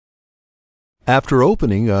After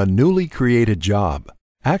opening a newly created job,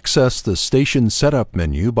 access the Station Setup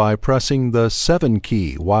menu by pressing the 7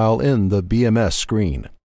 key while in the BMS screen.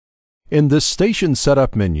 In this Station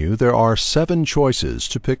Setup menu, there are 7 choices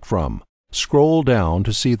to pick from. Scroll down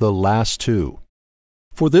to see the last 2.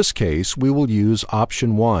 For this case, we will use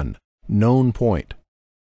option 1, Known Point.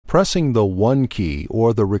 Pressing the 1 key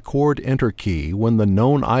or the Record Enter key when the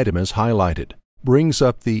known item is highlighted brings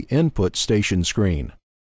up the Input Station screen.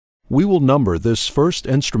 We will number this first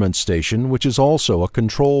instrument station, which is also a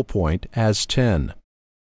control point, as 10.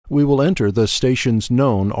 We will enter the station's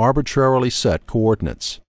known arbitrarily set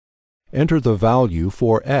coordinates. Enter the value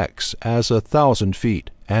for X as 1,000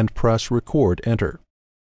 feet and press Record Enter.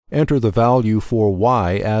 Enter the value for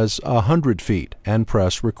Y as 100 feet and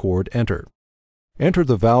press Record Enter. Enter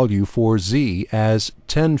the value for Z as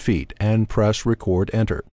 10 feet and press Record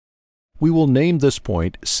Enter. We will name this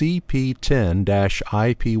point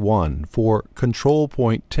CP10-IP1 for Control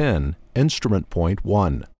Point 10, Instrument Point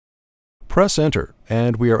 1. Press Enter,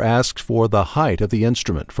 and we are asked for the height of the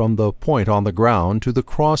instrument from the point on the ground to the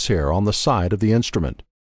crosshair on the side of the instrument.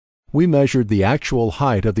 We measured the actual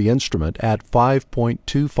height of the instrument at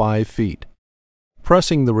 5.25 feet.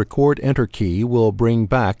 Pressing the Record Enter key will bring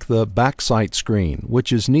back the Backsight screen,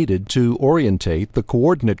 which is needed to orientate the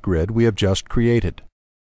coordinate grid we have just created.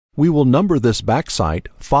 We will number this backsight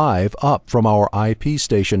 5 up from our IP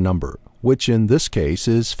station number, which in this case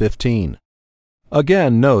is 15.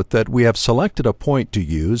 Again, note that we have selected a point to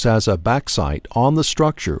use as a backsight on the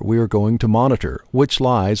structure we are going to monitor, which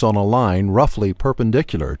lies on a line roughly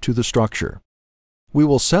perpendicular to the structure. We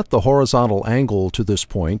will set the horizontal angle to this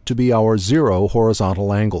point to be our 0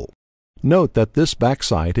 horizontal angle. Note that this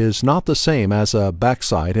backsight is not the same as a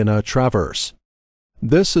backsight in a traverse.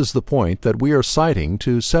 This is the point that we are sighting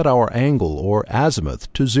to set our angle or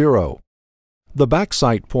azimuth to 0. The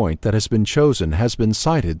backsight point that has been chosen has been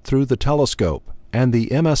sighted through the telescope, and the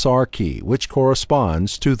MSR key, which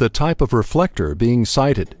corresponds to the type of reflector being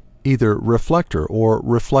sighted, either reflector or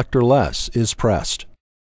reflectorless, is pressed.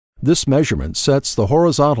 This measurement sets the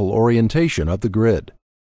horizontal orientation of the grid.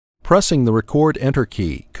 Pressing the Record Enter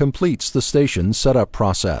key completes the station setup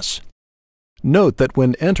process. Note that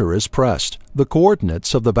when Enter is pressed, the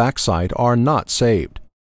coordinates of the backsight are not saved.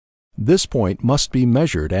 This point must be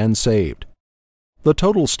measured and saved. The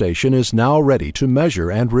total station is now ready to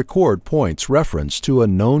measure and record points referenced to a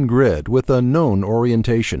known grid with a known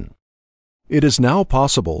orientation. It is now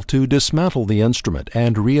possible to dismantle the instrument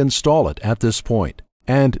and reinstall it at this point,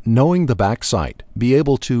 and, knowing the backsight, be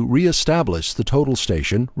able to re-establish the total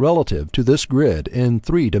station relative to this grid in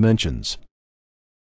 3 dimensions.